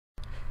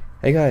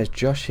Hey guys,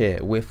 Josh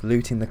here with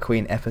Looting the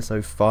Queen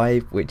episode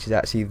 5, which is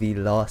actually the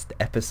last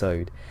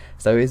episode.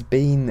 So it's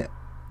been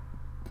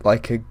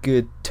like a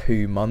good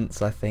 2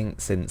 months, I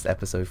think, since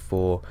episode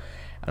 4,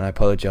 and I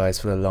apologise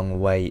for the long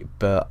wait,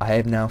 but I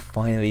have now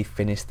finally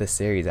finished the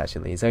series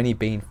actually. It's only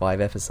been 5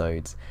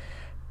 episodes,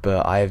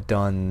 but I have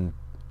done,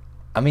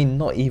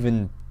 not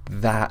even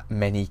that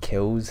many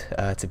kills,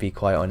 to be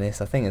quite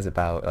honest. I think it's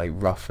about like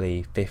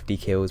roughly 50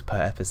 kills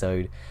per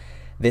episode.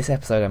 This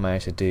episode I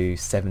managed to do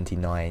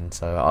 79,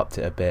 so I upped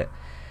it a bit,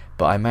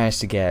 but I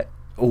managed to get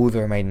all the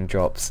remaining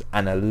drops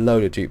and a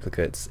load of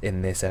duplicates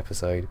in this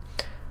episode.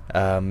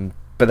 But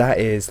that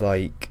is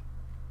like,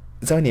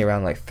 it's only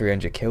around like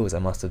 300 kills I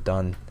must have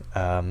done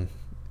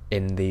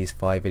in these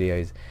 5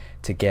 videos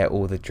to get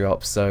all the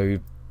drops, so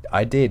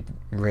I did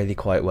really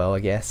quite well,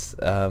 I guess.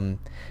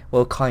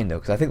 Well, kind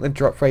of, because I think the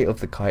drop rate of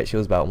the kite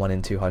shield is about 1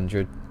 in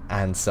 200,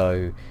 and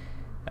so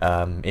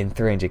in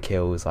 300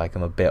 kills, like,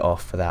 I'm a bit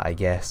off for that, I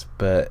guess.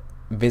 But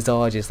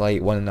Visage is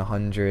like 1 in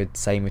 100,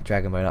 same with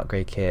Dragon Bone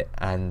upgrade kit,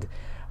 and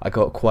I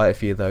got quite a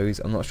few of those.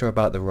 I'm not sure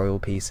about the royal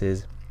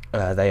pieces,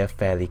 they are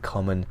fairly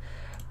common,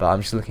 but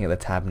I'm just looking at the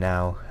tab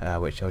now,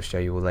 which I'll show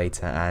you all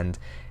later, and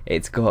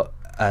it's got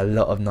a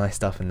lot of nice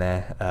stuff in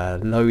there,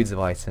 loads of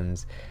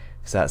items,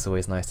 so that's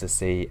always nice to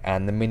see.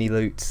 And the mini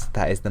loots,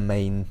 that is the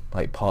main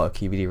like part of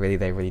QBD, really,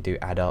 they really do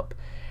add up.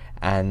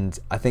 And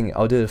I think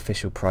I'll do an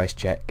official price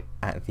check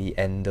at the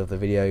end of the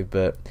video,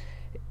 but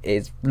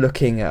it's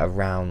looking at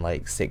around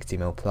like 60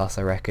 mil plus,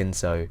 I reckon,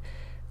 so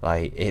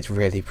like it's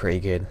really pretty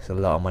good. There's a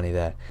lot of money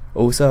there.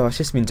 Also, I've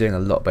just been doing a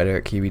lot better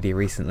at QBD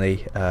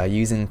recently.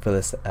 Using full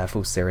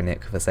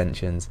Cyrenaic with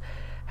Ascensions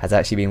has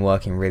actually been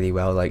working really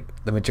well. Like,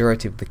 the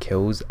majority of the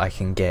kills I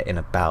can get in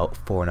about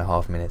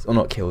 4.5 minutes, or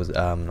not kills,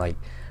 like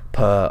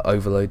per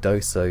overload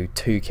dose, so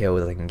 2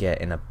 kills I can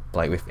get in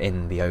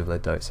within the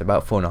overload dose, so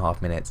about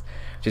 4.5 minutes,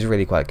 which is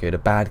really quite good. A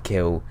bad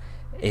kill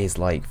is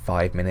like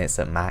 5 minutes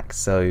at max,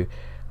 so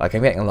like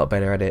I'm getting a lot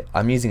better at it.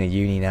 I'm using a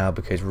uni now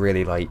because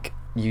really, like,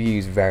 you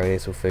use very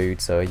little food,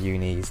 so a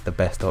uni is the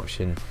best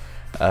option.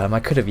 I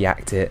could have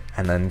yacked it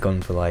and then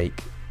gone for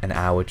like an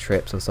hour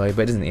trips or so,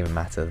 but it doesn't even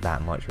matter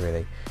that much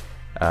really.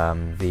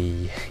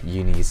 The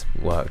unis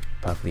worked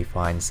perfectly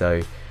fine,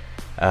 so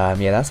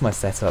yeah, that's my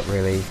setup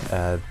really.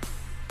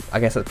 I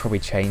guess that's probably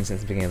changed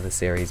since the beginning of the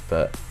series,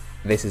 but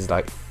this is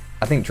like,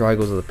 I think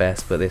Drygles are the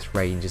best, but this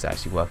range is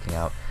actually working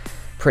out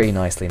pretty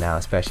nicely now,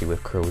 especially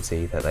with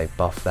Cruelty, that they've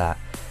buffed that.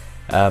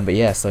 But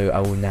yeah, so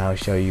I will now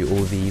show you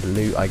all the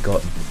loot I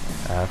got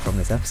from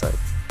this episode.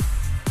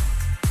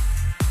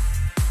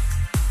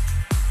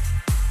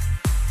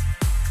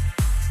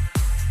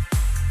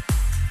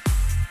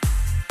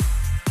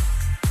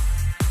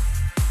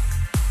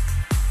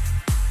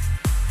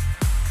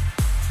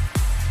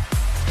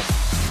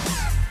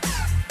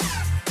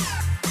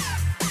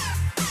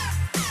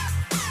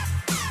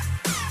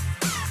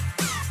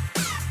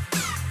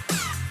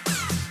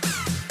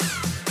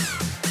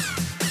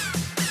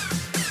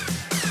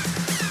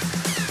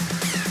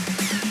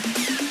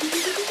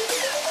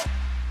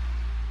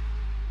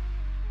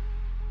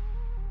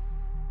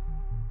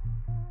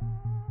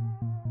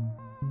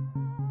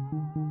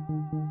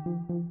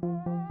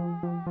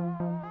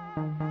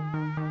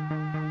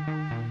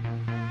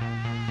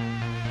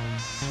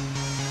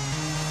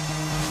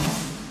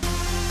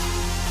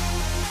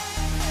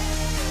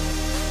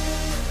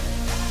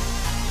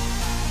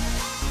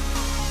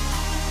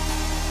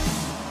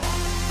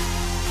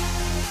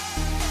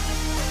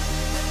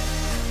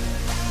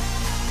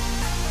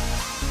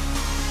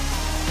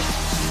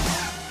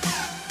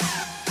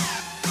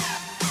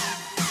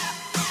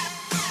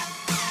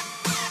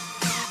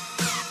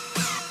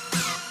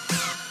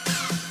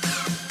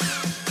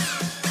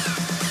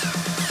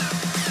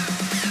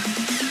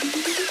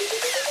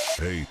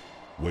 Hey,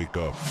 wake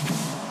up.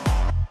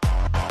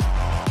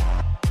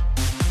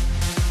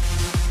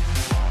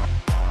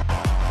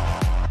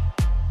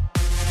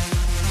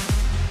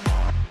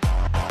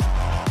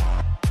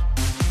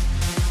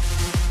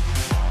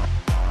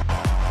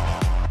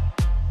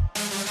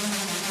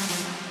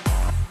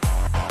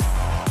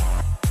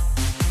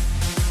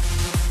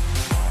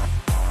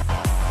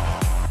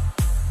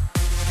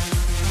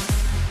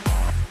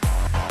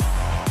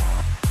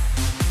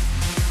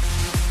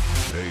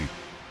 Hey,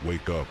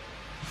 wake up.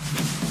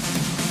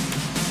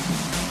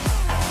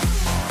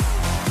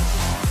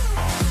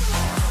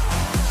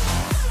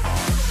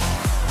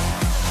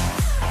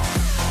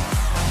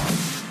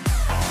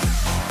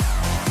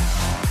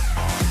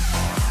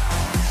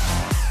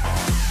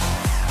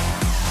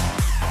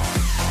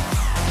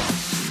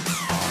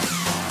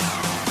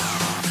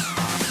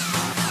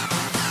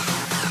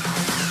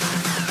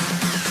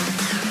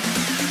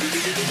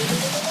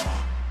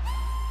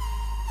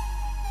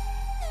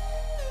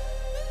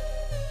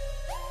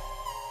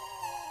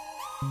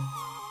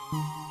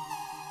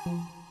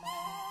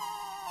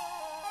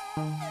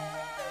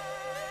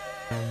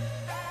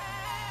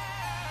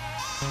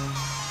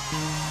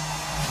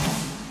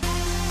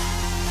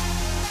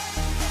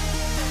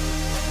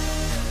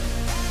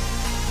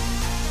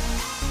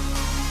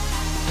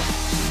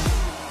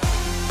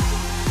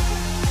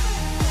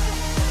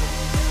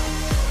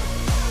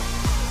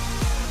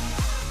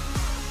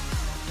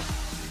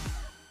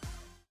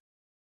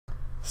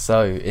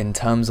 So in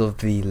terms of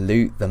the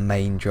loot, the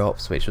main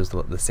drops, which was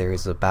what the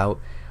series was about,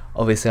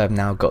 obviously I've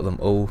now got them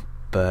all,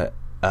 but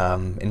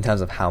in terms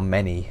of how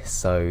many,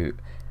 so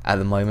at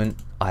the moment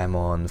I am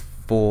on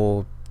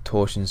 4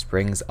 torsion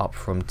springs, up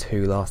from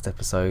 2 last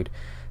episode,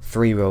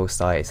 3 roll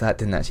sights, that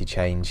didn't actually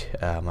change.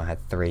 I had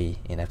 3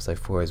 in episode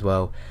 4 as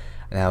well.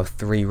 Now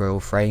 3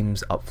 roll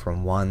frames, up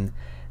from 1,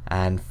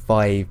 and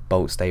 5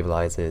 bolt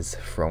stabilizers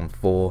from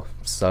 4,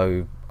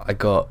 so I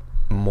got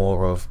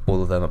more of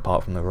all of them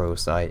apart from the royal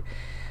sight.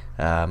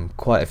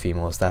 Quite a few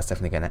more, so that's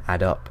definitely going to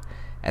add up.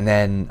 And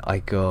then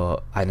I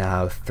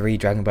now have 3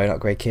 dragon bone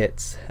upgrade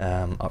kits,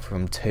 up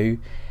from 2,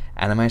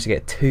 and I managed to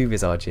get 2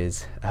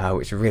 visages,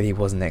 which really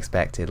wasn't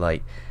expected.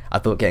 Like, I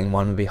thought getting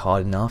 1 would be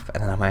hard enough,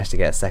 and then I managed to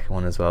get a second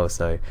one as well,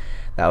 so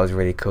that was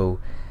really cool.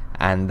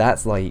 And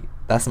that's the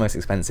most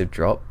expensive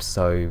drop,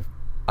 so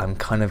I'm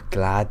kind of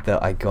glad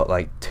that I got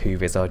like 2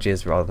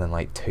 visages rather than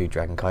like 2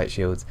 dragon kite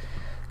shields,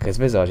 because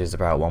visage is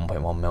about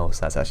 1.1 mil,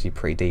 so that's actually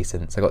pretty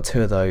decent. So I got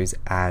 2 of those,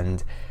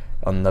 and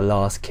on the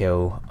last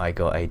kill I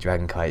got a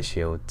dragon kite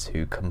shield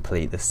to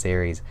complete the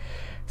series,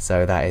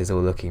 so that is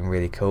all looking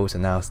really cool. So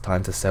now it's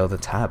time to sell the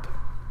tab.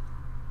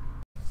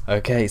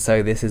 Okay,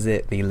 so this is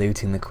it, the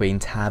Looting the Queen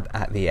tab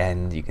at the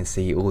end. You can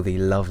see all the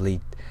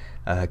lovely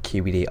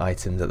QBD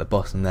items at the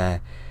bottom there,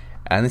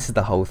 and this is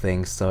the whole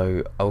thing.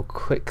 So I'll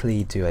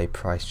quickly do a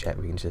price check.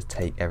 We can just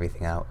take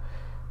everything out,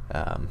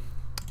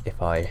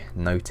 if I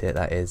note it,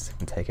 that is,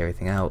 and take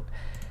everything out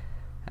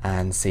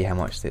and see how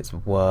much it's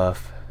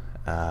worth.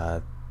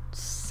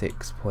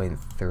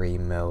 6.3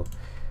 mil,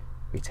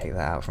 we take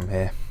that out from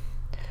here,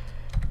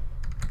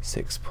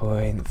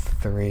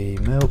 6.3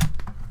 mil.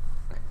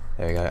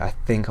 There we go. I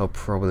think I'll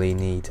probably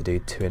need to do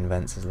 2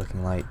 invents, it's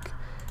looking like.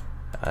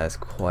 There's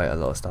quite a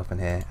lot of stuff in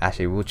here.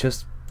 Actually, we'll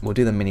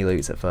do the mini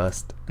loots at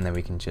first, and then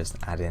we can just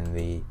add in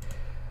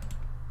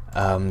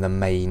the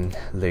main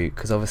loot,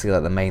 because obviously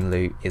like the main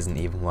loot isn't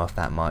even worth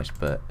that much,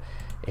 but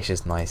it's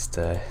just nice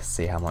to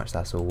see how much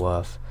that's all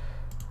worth.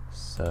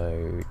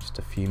 So just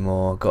a few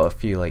more. Got a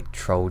few like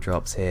troll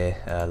drops here,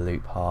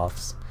 loot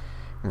paths,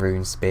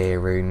 rune spear,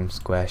 rune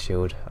square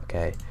shield.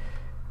 Okay,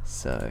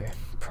 so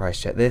price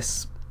check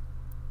this.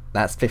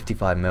 That's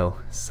 55 mil,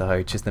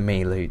 so just the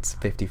mini loot's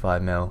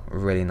 55 mil,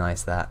 really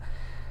nice that.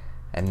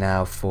 And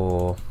now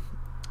for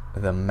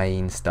the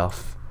main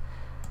stuff.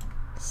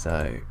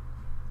 So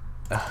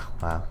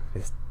wow,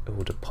 this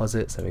all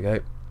deposits, there we go.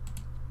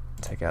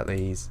 Take out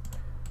these,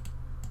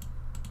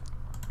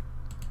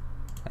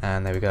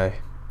 and there we go.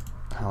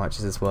 How much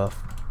is this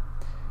worth?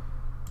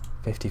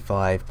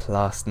 55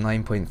 plus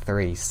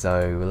 9.3,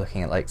 so we're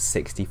looking at like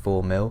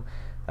 64 mil,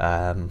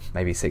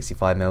 maybe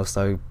 65 mil,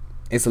 so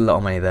it's a lot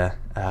of money there.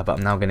 But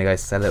I'm now going to go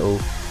sell it all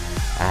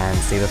and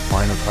see the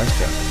final price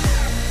check.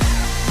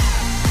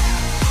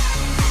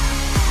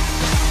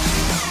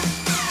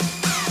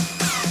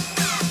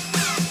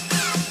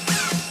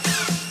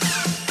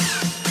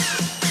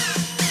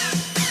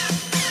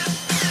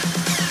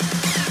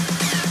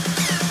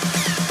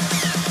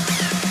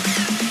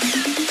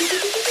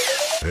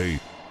 Hey,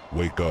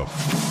 wake up.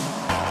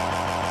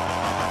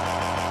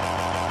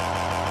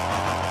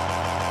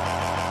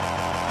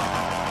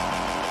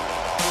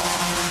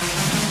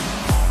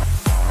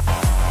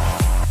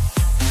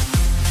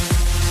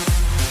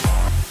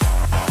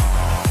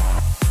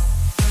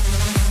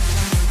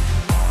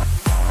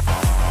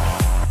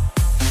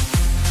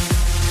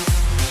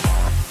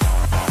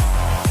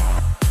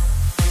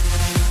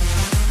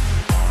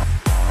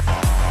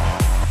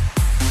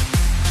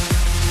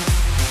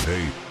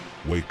 Hey,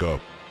 wake up.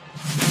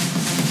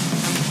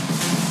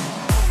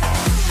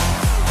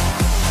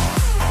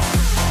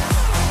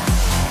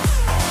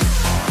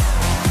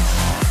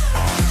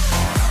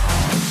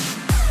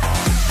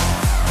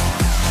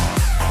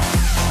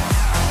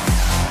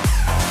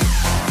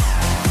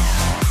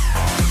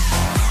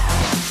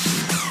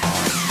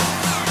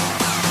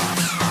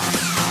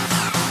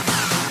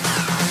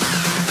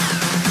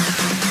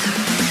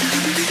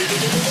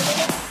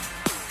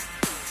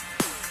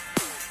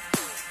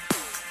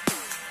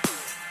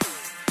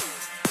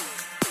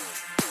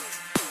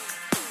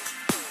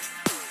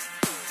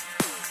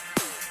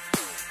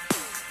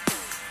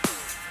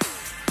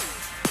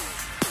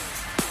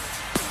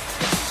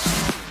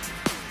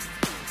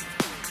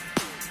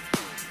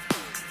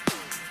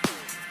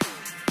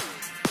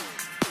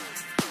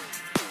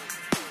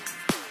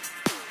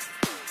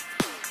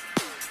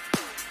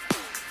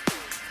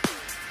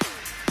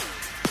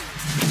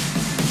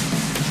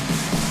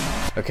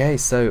 Okay,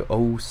 so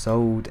all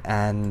sold,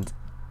 and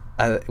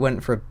it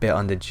went for a bit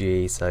under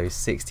G, so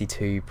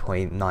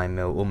 62.9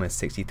 mil, almost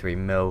 63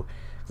 mil.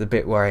 It was a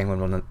bit worrying when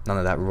none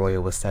of that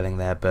royal was selling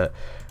there, but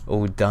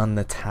all done.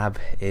 The tab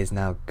is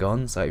now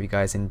gone, so I hope you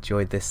guys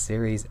enjoyed this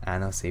series,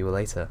 and I'll see you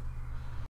later.